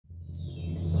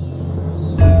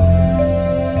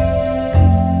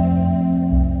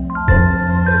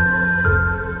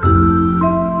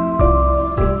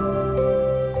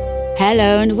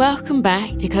and welcome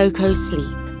back to Coco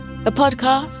Sleep, a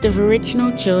podcast of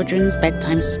original children's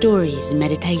bedtime stories and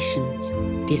meditations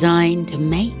designed to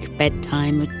make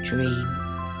bedtime a dream.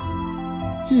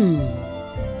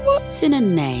 What's in a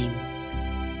name?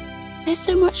 They're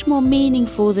so much more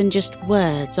meaningful than just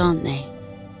words, aren't they?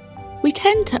 We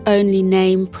tend to only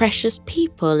name precious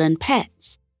people and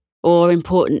pets, or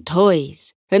important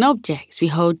toys and objects we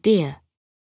hold dear.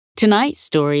 Tonight's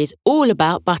story is all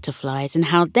about butterflies and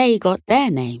how they got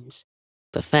their names.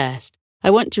 But first,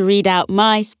 I want to read out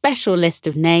my special list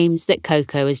of names that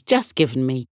Coco has just given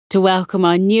me to welcome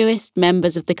our newest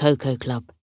members of the Coco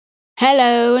Club.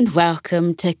 Hello and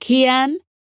welcome to Kian,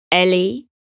 Ellie,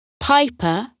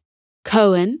 Piper,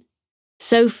 Cohen,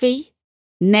 Sophie,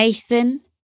 Nathan,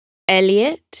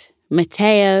 Elliot,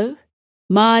 Mateo,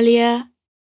 Malia,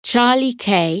 Charlie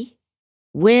K,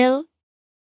 Will,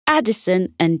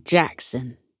 Addison and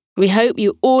Jackson. We hope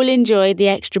you all enjoyed the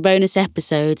extra bonus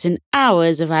episodes and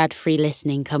hours of ad-free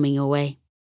listening coming your way.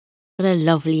 What a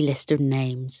lovely list of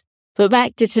names. But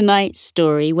back to tonight's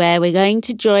story, where we're going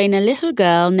to join a little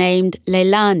girl named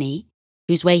Leilani,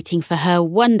 who's waiting for her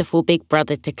wonderful big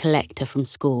brother to collect her from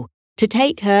school to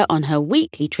take her on her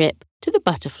weekly trip to the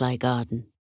butterfly garden.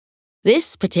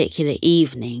 This particular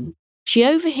evening, she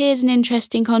overhears an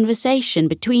interesting conversation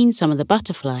between some of the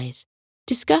butterflies,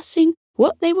 discussing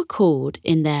what they were called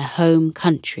in their home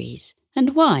countries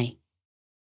and why.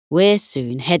 We're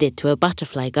soon headed to a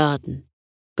butterfly garden,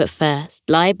 but first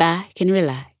lie back and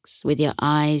relax with your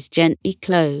eyes gently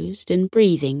closed and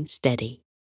breathing steady.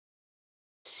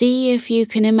 See if you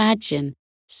can imagine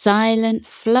silent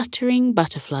fluttering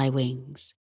butterfly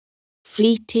wings,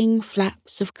 fleeting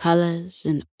flaps of colours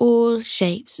and all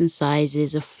shapes and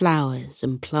sizes of flowers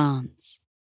and plants.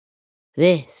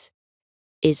 This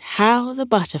is How the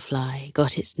Butterfly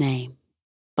Got Its Name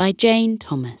by Jane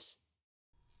Thomas.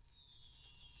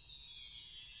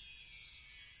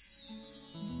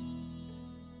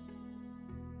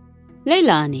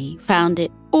 Leilani found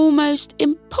it almost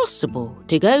impossible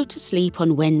to go to sleep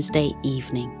on Wednesday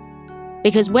evening.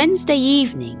 Because Wednesday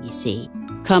evening, you see,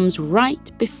 comes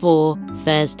right before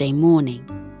Thursday morning.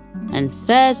 And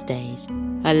Thursdays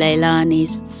are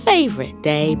Leilani's favourite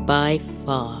day by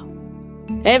far.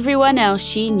 Everyone else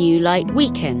she knew liked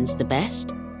weekends the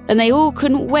best, and they all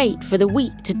couldn't wait for the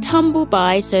week to tumble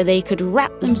by so they could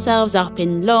wrap themselves up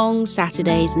in long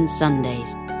Saturdays and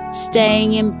Sundays,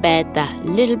 staying in bed that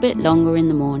little bit longer in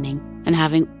the morning and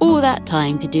having all that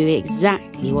time to do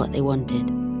exactly what they wanted.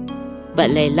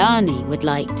 But Leilani would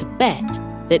like to bet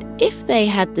that if they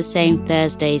had the same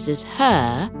Thursdays as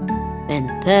her, then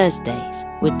Thursdays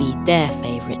would be their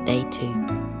favourite day too.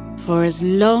 For as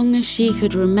long as she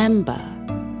could remember,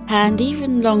 and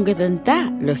even longer than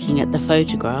that looking at the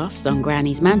photographs on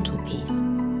Granny's mantelpiece,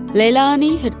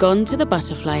 Leilani had gone to the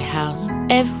butterfly house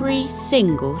every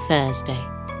single Thursday.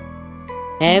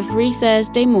 Every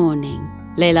Thursday morning,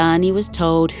 Leilani was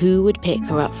told who would pick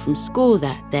her up from school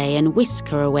that day and whisk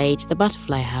her away to the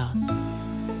butterfly house.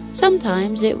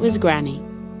 Sometimes it was Granny.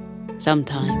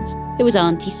 Sometimes it was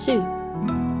Auntie Sue.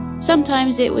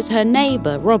 Sometimes it was her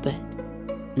neighbour, Robert.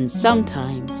 And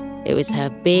sometimes it was her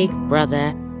big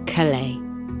brother, Calais.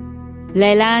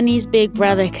 Leilani's big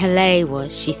brother Calais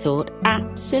was, she thought,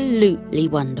 absolutely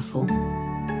wonderful.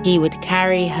 He would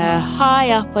carry her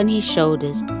high up on his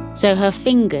shoulders so her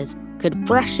fingers could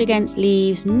brush against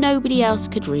leaves nobody else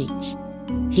could reach.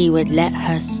 He would let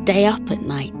her stay up at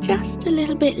night just a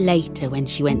little bit later when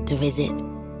she went to visit,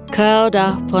 curled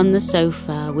up on the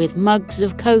sofa with mugs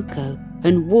of cocoa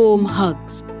and warm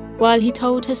hugs while he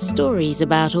told her stories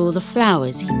about all the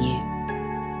flowers he knew.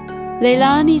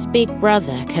 Leilani's big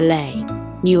brother, Calais,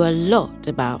 knew a lot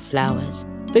about flowers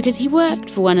because he worked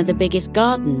for one of the biggest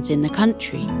gardens in the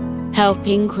country,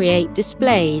 helping create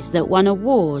displays that won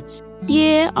awards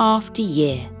year after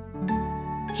year.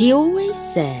 He always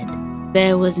said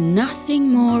there was nothing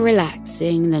more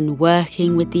relaxing than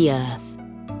working with the earth.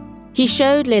 He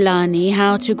showed Leilani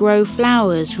how to grow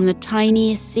flowers from the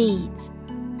tiniest seeds,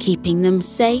 keeping them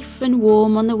safe and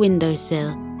warm on the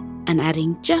windowsill and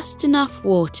adding just enough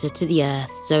water to the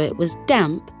earth so it was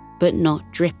damp but not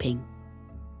dripping.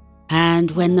 And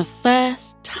when the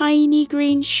first tiny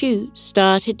green shoots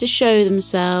started to show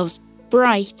themselves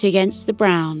bright against the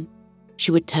brown,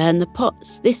 she would turn the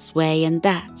pots this way and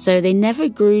that so they never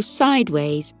grew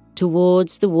sideways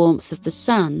towards the warmth of the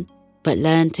sun, but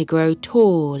learned to grow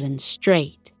tall and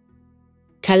straight.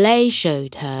 Calais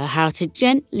showed her how to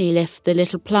gently lift the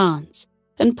little plants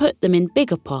and put them in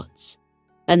bigger pots,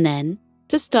 and then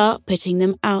to start putting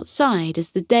them outside as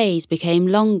the days became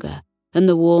longer and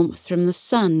the warmth from the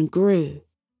sun grew.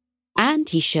 And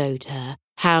he showed her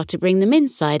how to bring them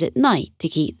inside at night to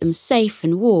keep them safe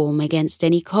and warm against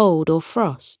any cold or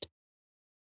frost.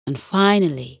 And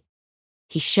finally,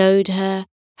 he showed her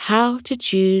how to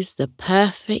choose the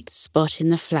perfect spot in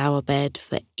the flower bed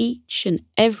for each and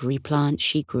every plant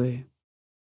she grew.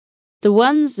 The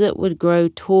ones that would grow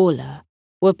taller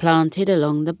were planted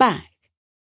along the back,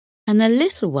 and the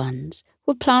little ones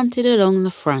were planted along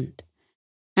the front,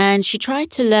 and she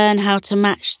tried to learn how to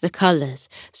match the colours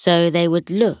so they would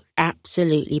look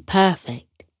absolutely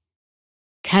perfect.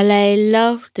 Calais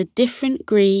loved the different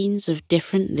greens of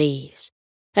different leaves,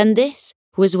 and this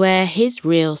was where his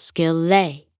real skill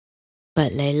lay.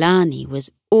 But Leilani was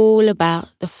all about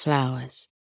the flowers,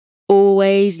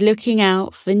 always looking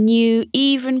out for new,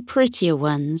 even prettier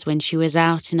ones when she was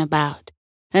out and about,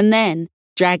 and then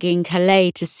dragging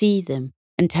Calais to see them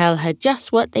and tell her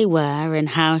just what they were and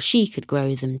how she could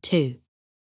grow them too.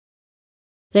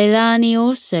 Leilani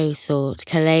also thought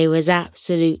Calais was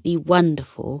absolutely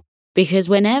wonderful because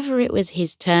whenever it was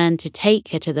his turn to take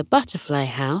her to the butterfly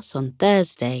house on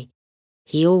Thursday,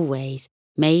 he always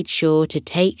made sure to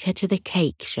take her to the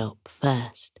cake shop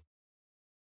first.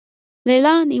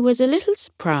 Leilani was a little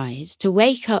surprised to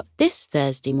wake up this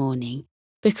Thursday morning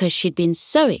because she'd been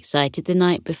so excited the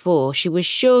night before she was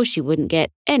sure she wouldn't get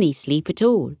any sleep at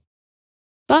all.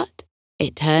 But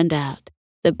it turned out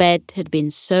the bed had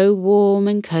been so warm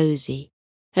and cosy,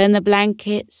 and the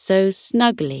blankets so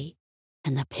snuggly,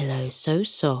 and the pillows so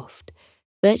soft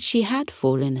that she had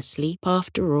fallen asleep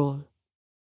after all.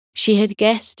 She had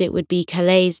guessed it would be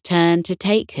Calais' turn to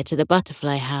take her to the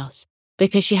butterfly house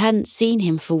because she hadn't seen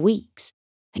him for weeks,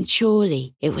 and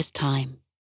surely it was time.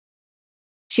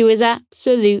 She was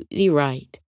absolutely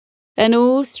right, and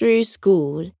all through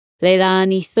school,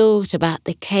 Leilani thought about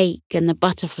the cake and the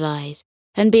butterflies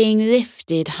and being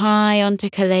lifted high onto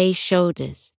Calais'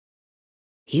 shoulders.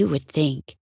 You would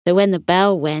think that when the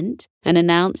bell went and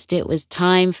announced it was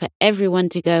time for everyone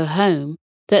to go home,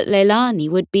 that Leilani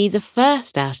would be the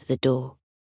first out of the door.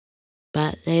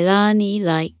 But Leilani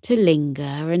liked to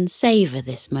linger and savour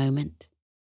this moment.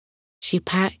 She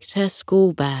packed her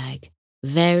school bag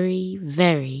very,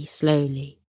 very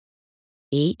slowly,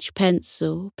 each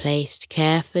pencil placed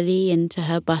carefully into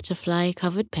her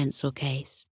butterfly-covered pencil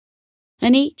case,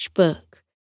 and each book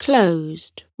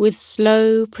closed with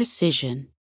slow precision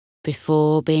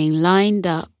before being lined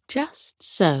up just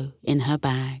so in her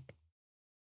bag.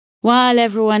 While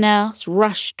everyone else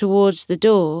rushed towards the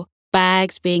door,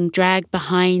 bags being dragged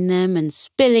behind them and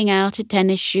spilling out a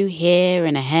tennis shoe here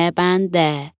and a hairband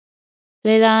there,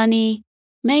 Leilani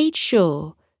made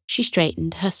sure she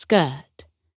straightened her skirt,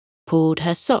 pulled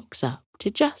her socks up to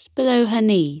just below her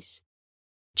knees,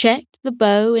 checked the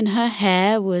bow in her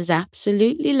hair was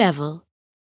absolutely level,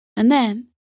 and then,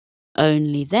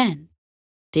 only then,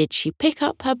 did she pick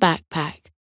up her backpack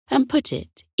and put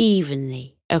it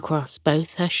evenly across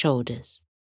both her shoulders.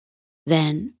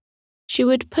 Then she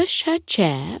would push her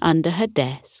chair under her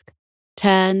desk,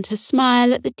 turn to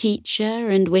smile at the teacher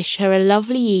and wish her a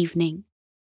lovely evening.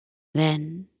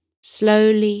 Then,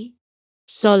 slowly,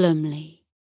 solemnly,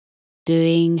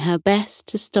 doing her best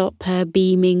to stop her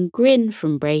beaming grin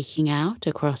from breaking out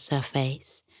across her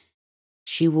face,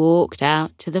 she walked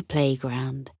out to the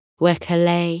playground where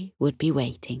Calais would be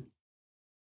waiting.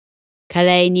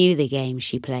 Calais knew the game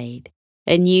she played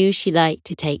and knew she liked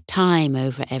to take time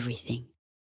over everything,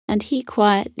 and he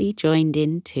quietly joined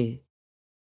in too.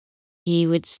 He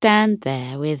would stand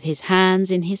there with his hands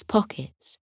in his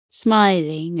pockets,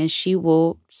 smiling as she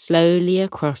walked slowly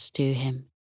across to him,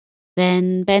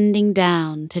 then bending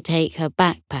down to take her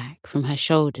backpack from her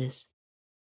shoulders.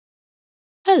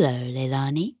 "Hello,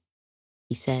 Leilani,"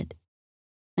 he said,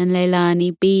 and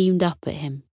Leilani beamed up at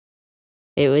him.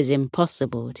 It was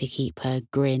impossible to keep her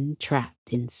grin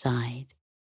trapped inside.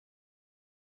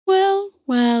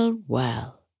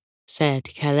 Well, said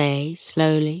Calais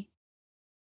slowly.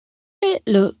 "It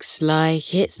looks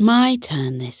like it's my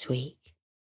turn this week.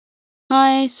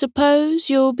 I suppose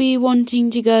you'll be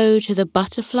wanting to go to the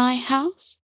butterfly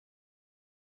house?"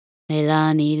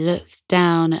 Leilani looked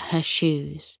down at her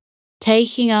shoes,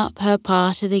 taking up her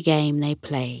part of the game they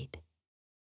played.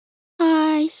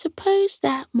 "I suppose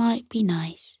that might be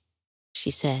nice," she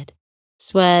said,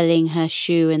 swirling her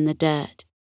shoe in the dirt.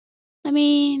 "I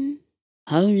mean,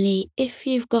 only if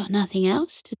you've got nothing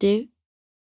else to do."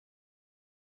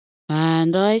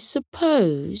 "And I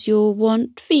suppose you'll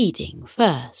want feeding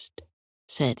first,"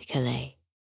 said Calais.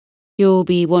 "You'll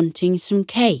be wanting some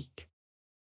cake."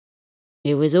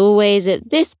 It was always at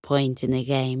this point in the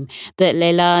game that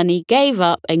Leilani gave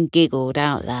up and giggled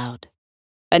out loud.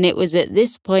 And it was at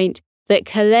this point that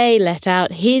Calais let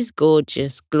out his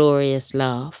gorgeous, glorious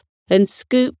laugh and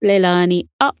scooped Leilani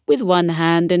up with one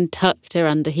hand and tucked her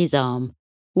under his arm,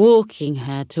 walking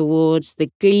her towards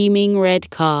the gleaming red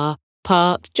car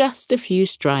parked just a few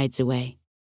strides away.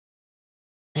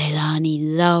 Leilani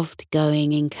loved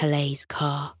going in Calay's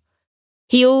car.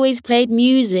 He always played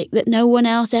music that no one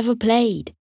else ever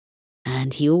played,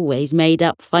 and he always made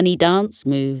up funny dance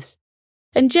moves.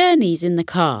 And journeys in the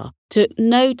car took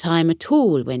no time at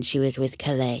all when she was with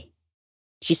Calais.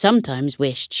 She sometimes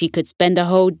wished she could spend a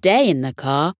whole day in the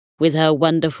car with her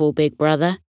wonderful big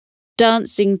brother,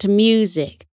 dancing to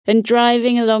music and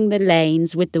driving along the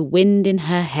lanes with the wind in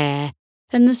her hair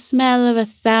and the smell of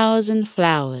 1,000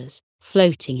 flowers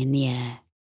floating in the air.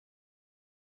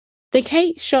 The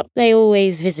cake shop they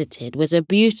always visited was a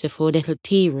beautiful little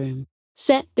tea room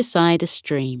set beside a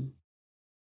stream.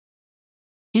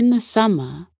 In the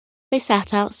summer, they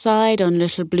sat outside on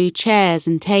little blue chairs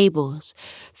and tables,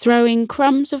 throwing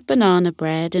crumbs of banana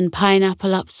bread and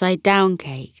pineapple upside-down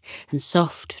cake and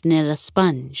soft vanilla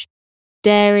sponge,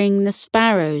 daring the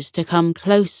sparrows to come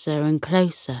closer and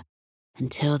closer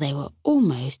until they were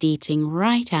almost eating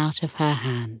right out of her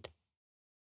hand.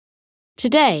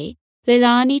 Today,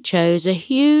 Leilani chose a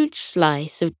huge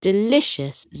slice of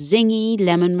delicious zingy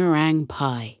lemon meringue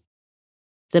pie.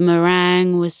 The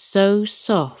meringue was so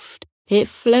soft it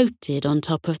floated on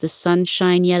top of the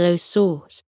sunshine yellow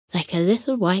sauce like a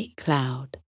little white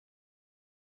cloud.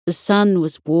 The sun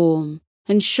was warm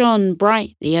and shone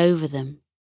brightly over them,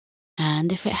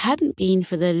 and if it hadn't been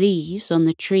for the leaves on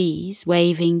the trees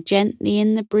waving gently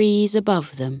in the breeze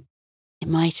above them, it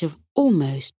might have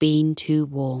almost been too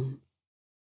warm.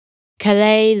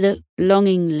 Calais looked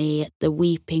longingly at the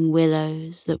weeping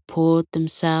willows that poured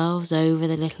themselves over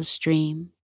the little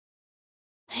stream.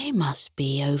 They must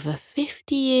be over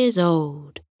 50 years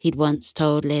old, he'd once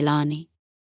told Leilani,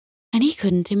 and he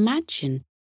couldn't imagine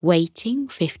waiting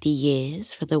 50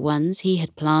 years for the ones he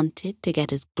had planted to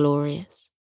get as glorious.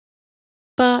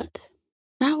 But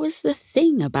that was the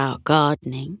thing about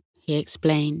gardening, he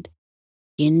explained.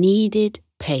 You needed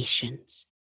patience,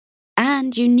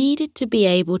 and you needed to be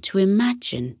able to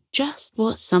imagine just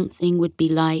what something would be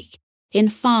like in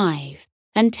 5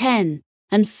 and 10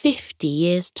 and 50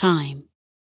 years' time.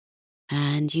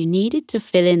 And you needed to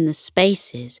fill in the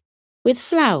spaces with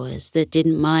flowers that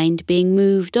didn't mind being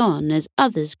moved on as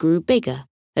others grew bigger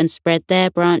and spread their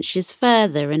branches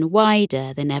further and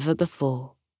wider than ever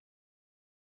before.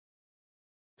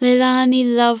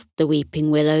 Leilani loved the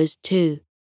weeping willows too,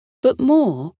 but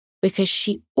more because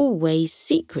she always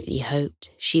secretly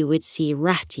hoped she would see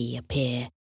Ratty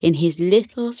appear in his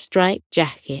little striped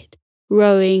jacket,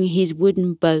 rowing his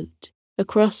wooden boat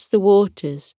across the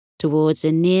waters towards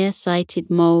a near-sighted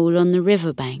mole on the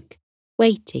riverbank,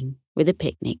 waiting with a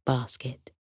picnic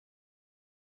basket.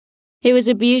 It was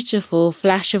a beautiful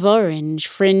flash of orange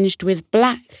fringed with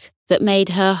black that made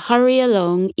her hurry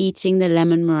along eating the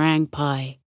lemon meringue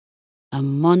pie. A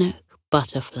monarch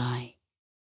butterfly.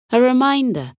 A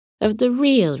reminder of the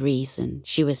real reason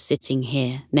she was sitting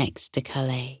here next to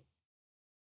Calais.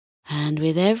 And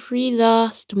with every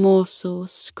last morsel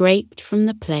scraped from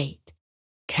the plate,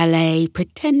 Calais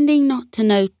pretending not to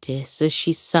notice as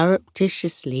she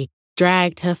surreptitiously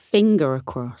dragged her finger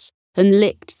across and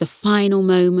licked the final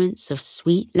moments of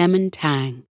sweet lemon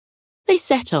tang, they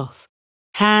set off,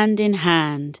 hand in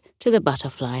hand, to the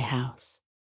butterfly house.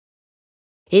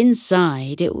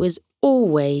 Inside it was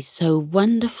always so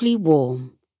wonderfully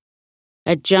warm.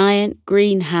 A giant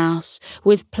greenhouse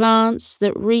with plants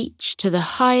that reached to the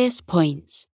highest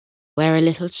points, where a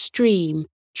little stream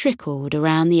trickled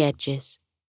around the edges.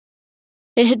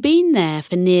 It had been there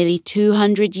for nearly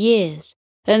 200 years,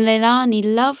 and Leilani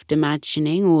loved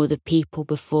imagining all the people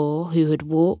before who had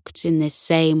walked in this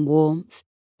same warmth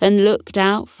and looked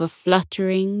out for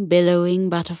fluttering, billowing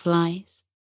butterflies.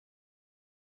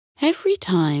 Every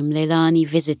time Leilani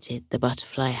visited the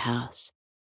butterfly house,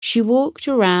 she walked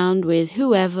around with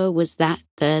whoever was that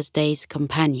Thursday's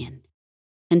companion,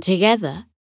 and together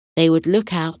they would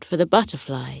look out for the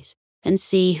butterflies and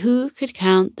see who could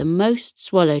count the most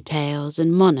swallowtails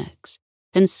and monarchs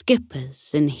and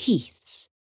skippers and heaths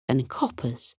and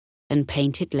coppers and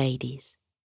painted ladies.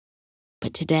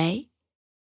 But today,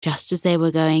 just as they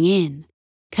were going in,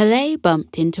 Calais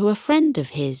bumped into a friend of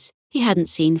his he hadn't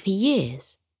seen for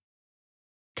years.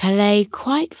 Calais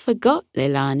quite forgot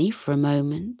Leilani for a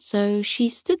moment, so she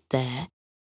stood there,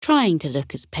 trying to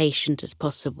look as patient as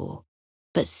possible,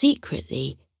 but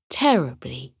secretly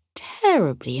terribly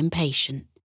impatient,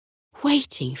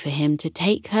 waiting for him to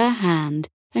take her hand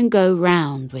and go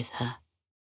round with her.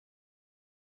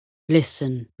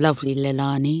 "Listen, lovely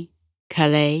Leilani,"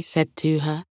 Calais said to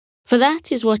her, for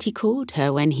that is what he called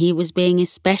her when he was being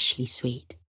especially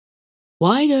sweet.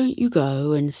 "Why don't you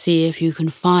go and see if you can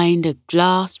find a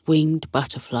glass-winged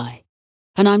butterfly?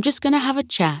 And I'm just going to have a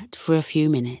chat for a few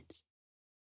minutes."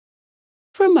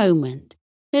 For a moment,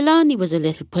 Leilani was a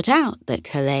little put out that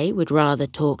Calais would rather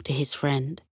talk to his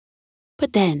friend.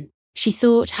 But then she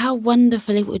thought how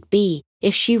wonderful it would be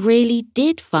if she really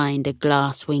did find a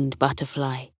glass-winged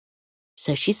butterfly.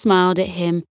 So she smiled at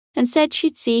him and said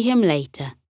she'd see him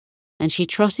later, and she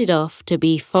trotted off to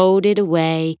be folded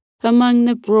away among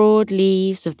the broad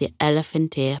leaves of the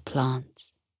elephant ear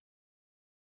plants.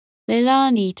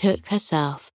 Leilani took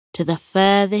herself to the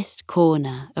furthest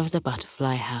corner of the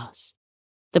butterfly house,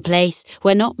 the place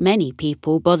where not many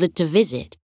people bothered to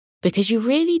visit, because you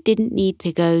really didn't need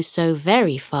to go so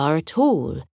very far at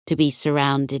all to be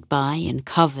surrounded by and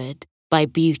covered by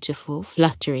beautiful,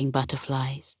 fluttering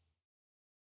butterflies.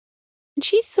 And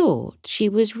she thought she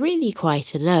was really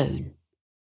quite alone,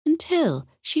 until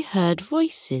she heard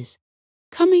voices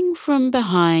coming from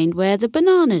behind where the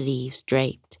banana leaves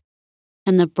draped,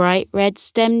 and the bright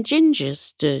red-stemmed gingers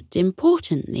stood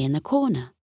importantly in the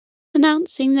corner,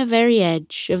 announcing the very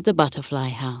edge of the butterfly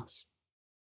house.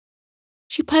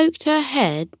 She poked her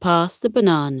head past the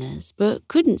bananas but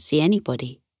couldn't see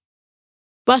anybody.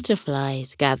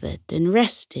 Butterflies gathered and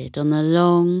rested on the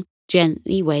long,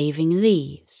 gently waving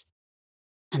leaves,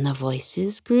 and the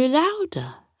voices grew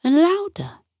louder and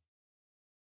louder.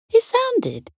 It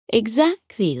sounded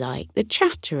exactly like the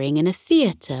chattering in a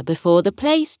theatre before the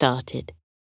play started,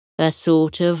 a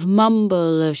sort of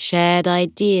mumble of shared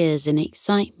ideas and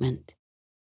excitement.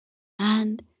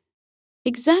 And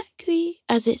exactly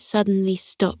as it suddenly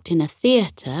stopped in a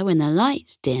theatre when the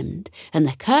lights dimmed and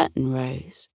the curtain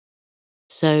rose,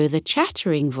 so the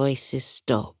chattering voices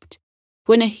stopped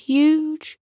when a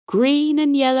huge green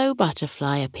and yellow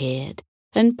butterfly appeared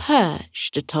and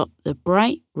perched atop the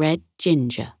bright red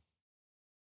ginger.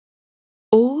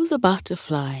 All the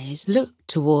butterflies looked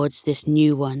towards this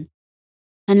new one,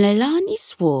 and Leilani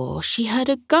swore she heard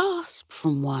a gasp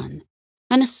from one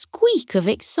and a squeak of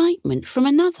excitement from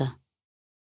another.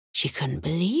 She couldn't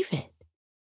believe it,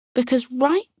 because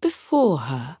right before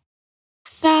her,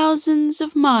 thousands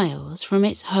of miles from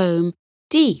its home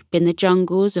deep in the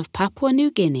jungles of Papua New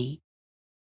Guinea,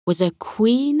 was a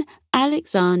Queen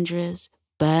Alexandra's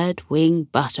bird-wing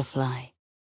butterfly,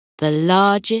 the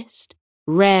largest,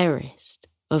 rarest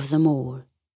of them all.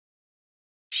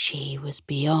 She was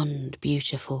beyond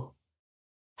beautiful.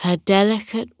 Her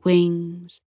delicate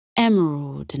wings,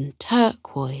 emerald and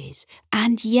turquoise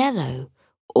and yellow,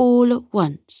 all at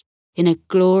once in a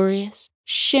glorious,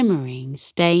 shimmering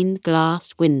stained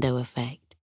glass window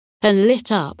effect, and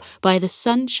lit up by the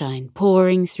sunshine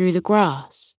pouring through the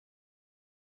grass.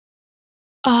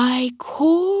 "I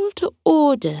call to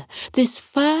order this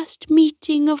first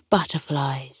meeting of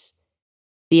butterflies,"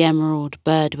 the emerald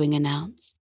birdwing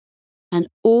announced, and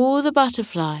all the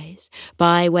butterflies,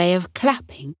 by way of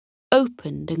clapping,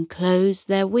 opened and closed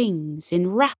their wings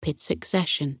in rapid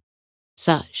succession,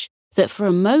 such that for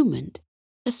a moment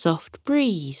a soft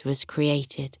breeze was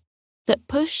created that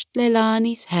pushed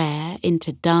Leilani's hair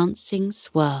into dancing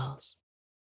swirls.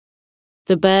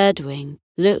 The birdwing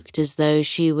looked as though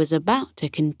she was about to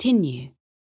continue,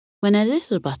 when a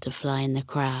little butterfly in the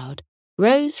crowd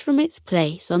rose from its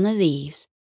place on the leaves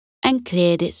and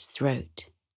cleared its throat.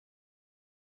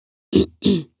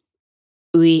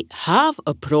 "We have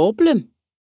a problem,"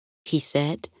 he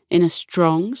said in a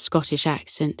strong Scottish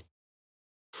accent,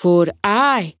 "for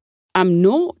I am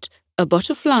not a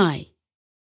butterfly."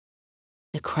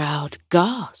 The crowd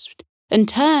gasped and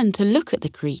turned to look at the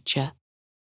creature,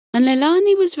 and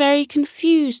Leilani was very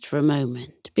confused for a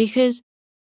moment because,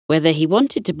 whether he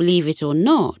wanted to believe it or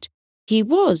not, he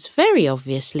was very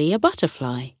obviously a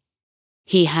butterfly.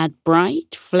 He had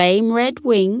bright flame-red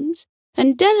wings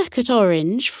and delicate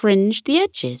orange fringed the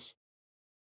edges.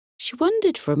 She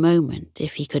wondered for a moment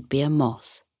if he could be a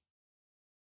moth.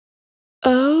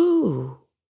 "Oh,"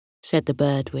 said the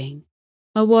birdwing,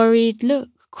 a worried look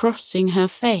crossing her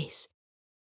face.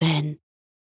 "Then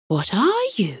what are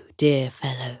you, dear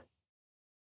fellow?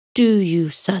 Do you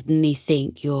suddenly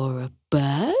think you're a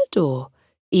bird or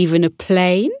even a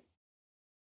plane?"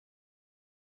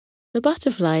 The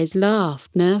butterflies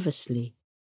laughed nervously,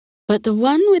 but the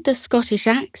one with the Scottish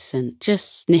accent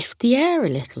just sniffed the air a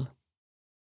little.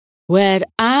 "Where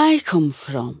I come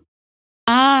from,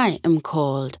 I am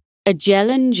called a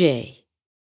jellinjay,"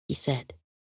 he said.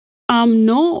 "I'm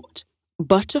not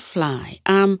butterfly,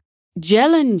 I'm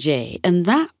jellinjay, and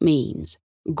that means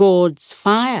God's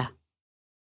fire."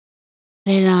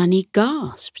 Leilani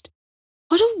gasped.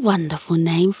 What a wonderful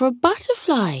name for a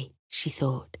butterfly, she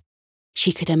thought.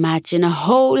 She could imagine a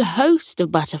whole host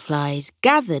of butterflies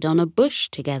gathered on a bush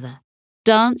together,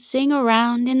 dancing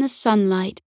around in the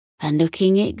sunlight and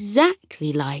looking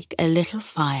exactly like a little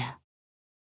fire.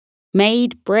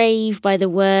 Made brave by the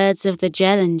words of the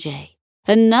Jellinjay,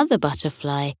 another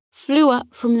butterfly flew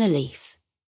up from the leaf.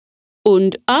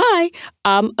 "Und I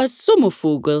am a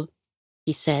Sommervogel,"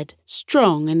 he said,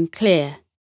 strong and clear.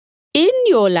 "In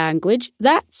your language,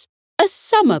 that's a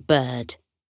summer bird."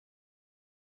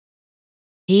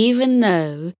 Even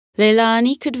though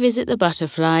Leilani could visit the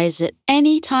butterflies at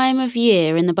any time of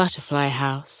year in the butterfly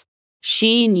house,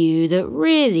 she knew that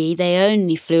really they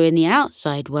only flew in the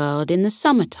outside world in the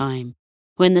summertime,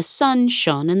 when the sun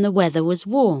shone and the weather was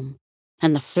warm,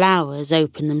 and the flowers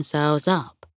opened themselves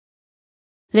up.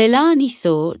 Leilani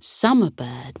thought summer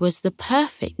bird was the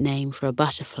perfect name for a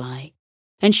butterfly,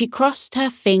 and she crossed her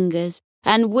fingers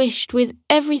and wished with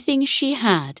everything she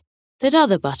had that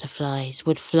other butterflies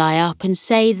would fly up and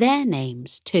say their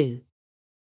names too.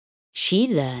 She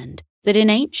learned that in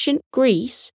ancient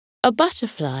Greece, a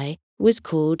butterfly was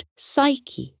called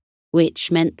Psyche,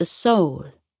 which meant the soul.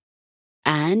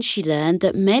 And she learned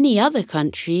that many other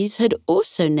countries had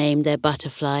also named their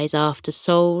butterflies after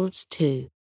souls too,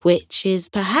 which is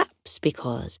perhaps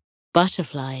because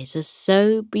butterflies are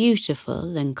so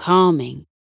beautiful and calming,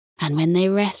 and when they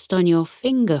rest on your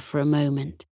finger for a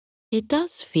moment, it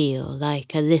does feel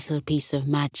like a little piece of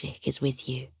magic is with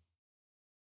you.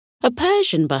 A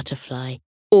Persian butterfly,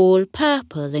 all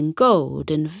purple and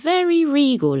gold and very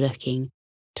regal looking,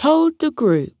 told the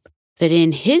group that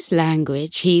in his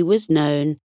language he was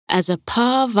known as a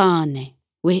parvane,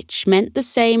 which meant the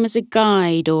same as a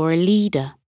guide or a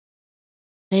leader.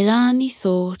 Leilani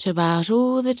thought about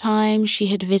all the times she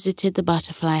had visited the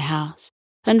butterfly house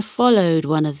and followed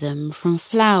one of them from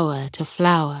flower to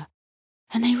flower,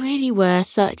 and they really were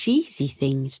such easy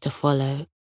things to follow,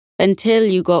 until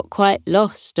you got quite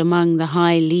lost among the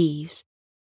high leaves,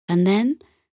 and then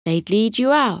they'd lead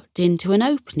you out into an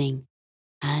opening,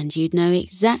 and you'd know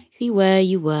exactly where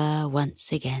you were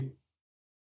once again.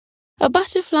 A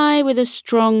butterfly with a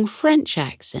strong French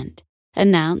accent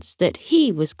announced that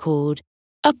he was called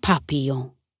a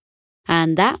papillon,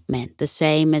 and that meant the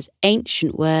same as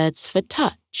ancient words for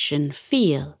touch and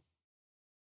feel.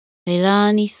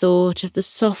 Leilani thought of the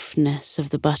softness of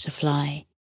the butterfly,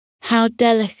 how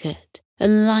delicate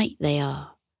and light they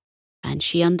are, and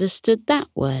she understood that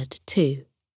word too.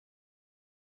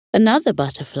 Another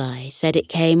butterfly said it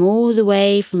came all the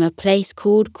way from a place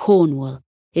called Cornwall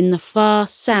in the far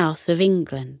south of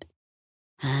England,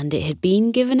 and it had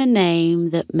been given a name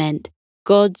that meant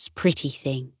God's pretty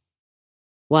thing.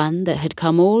 One that had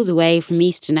come all the way from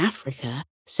Eastern Africa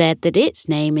said that its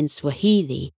name in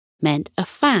Swahili meant a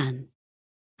fan,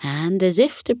 and as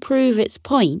if to prove its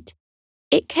point,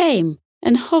 it came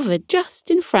and hovered just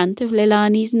in front of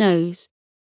Leilani's nose,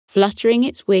 fluttering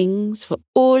its wings for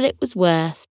all it was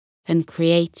worth and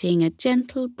creating a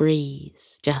gentle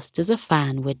breeze just as a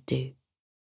fan would do.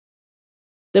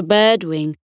 The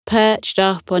birdwing, perched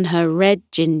up on her red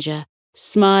ginger,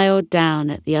 smiled down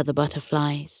at the other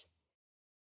butterflies.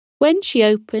 When she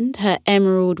opened her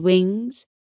emerald wings,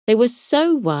 they were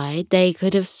so wide they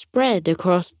could have spread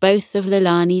across both of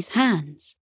Leilani's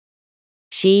hands.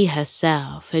 She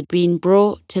herself had been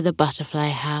brought to the butterfly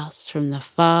house from the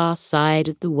far side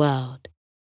of the world,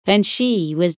 and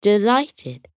she was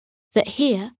delighted that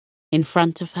here, in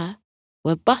front of her,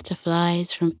 were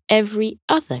butterflies from every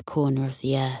other corner of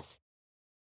the earth,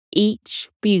 each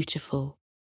beautiful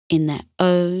in their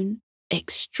own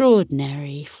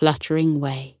extraordinary fluttering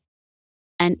way,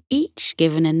 and each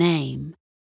given a name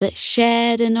that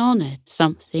shared and honoured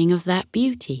something of that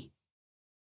beauty.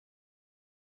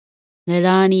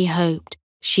 Leilani hoped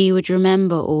she would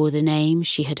remember all the names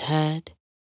she had heard.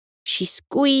 She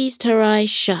squeezed her eyes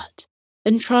shut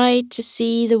and tried to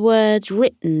see the words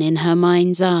written in her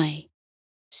mind's eye,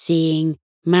 seeing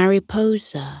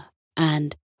mariposa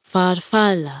and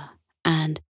farfalla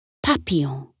and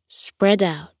papillon spread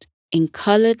out in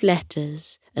coloured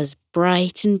letters as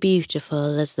bright and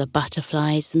beautiful as the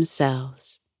butterflies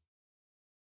themselves.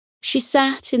 She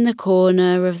sat in the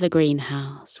corner of the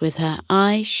greenhouse with her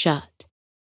eyes shut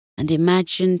and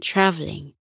imagined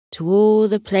travelling to all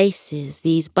the places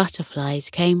these butterflies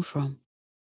came from.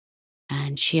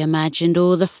 And she imagined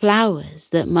all the flowers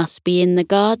that must be in the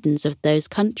gardens of those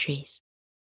countries.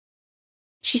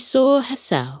 She saw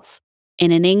herself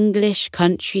in an English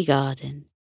country garden,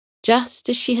 just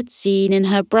as she had seen in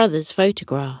her brother's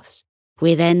photographs,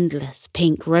 with endless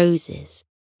pink roses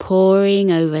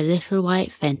pouring over little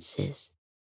white fences,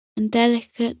 and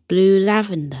delicate blue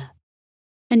lavender,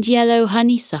 and yellow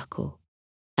honeysuckle,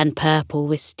 and purple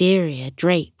wisteria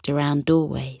draped around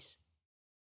doorways.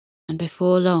 And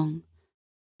before long,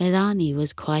 Leilani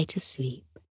was quite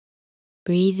asleep,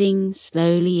 breathing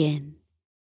slowly in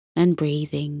and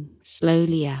breathing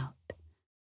slowly out,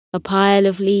 a pile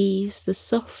of leaves the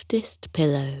softest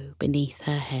pillow beneath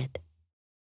her head.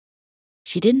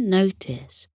 She didn't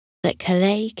notice that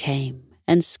Calais came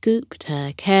and scooped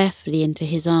her carefully into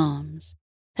his arms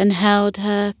and held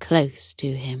her close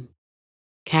to him,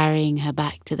 carrying her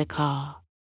back to the car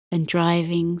and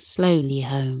driving slowly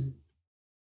home.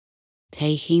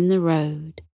 Taking the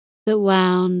road that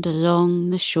wound along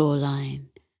the shoreline,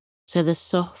 so the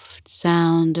soft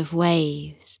sound of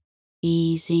waves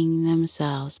easing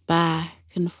themselves back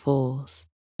and forth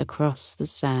across the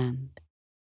sand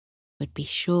would be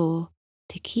sure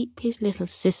to keep his little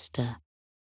sister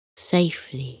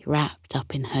safely wrapped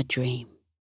up in her dream.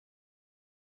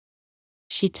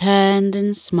 She turned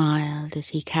and smiled as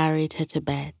he carried her to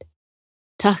bed,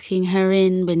 tucking her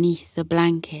in beneath the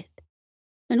blanket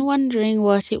and wondering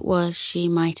what it was she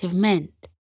might have meant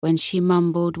when she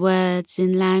mumbled words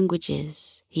in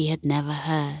languages he had never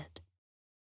heard,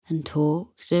 and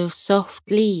talked of soft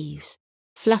leaves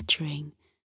fluttering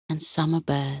and summer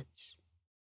birds.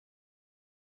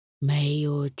 May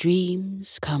your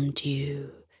dreams come to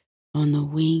you on the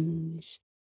wings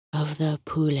of the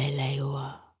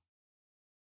puleleo,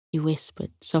 he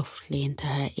whispered softly into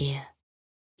her ear,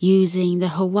 using the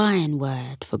Hawaiian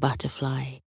word for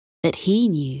butterfly that he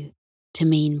knew to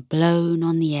mean blown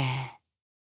on the air.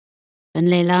 And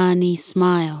Leilani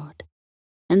smiled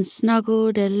and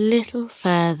snuggled a little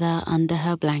further under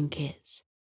her blankets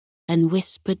and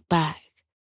whispered back,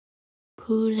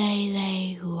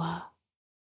 Pulelehua,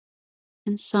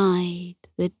 and sighed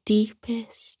the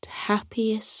deepest,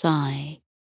 happiest sigh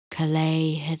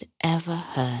Calais had ever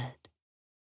heard.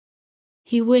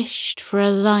 He wished for a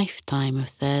lifetime of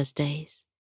Thursdays,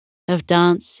 of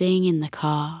dancing in the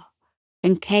car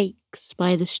and cakes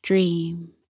by the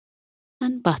stream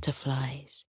and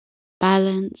butterflies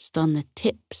balanced on the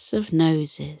tips of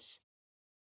noses,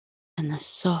 and the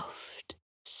soft,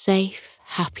 safe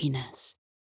happiness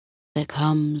that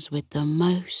comes with the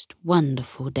most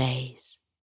wonderful days.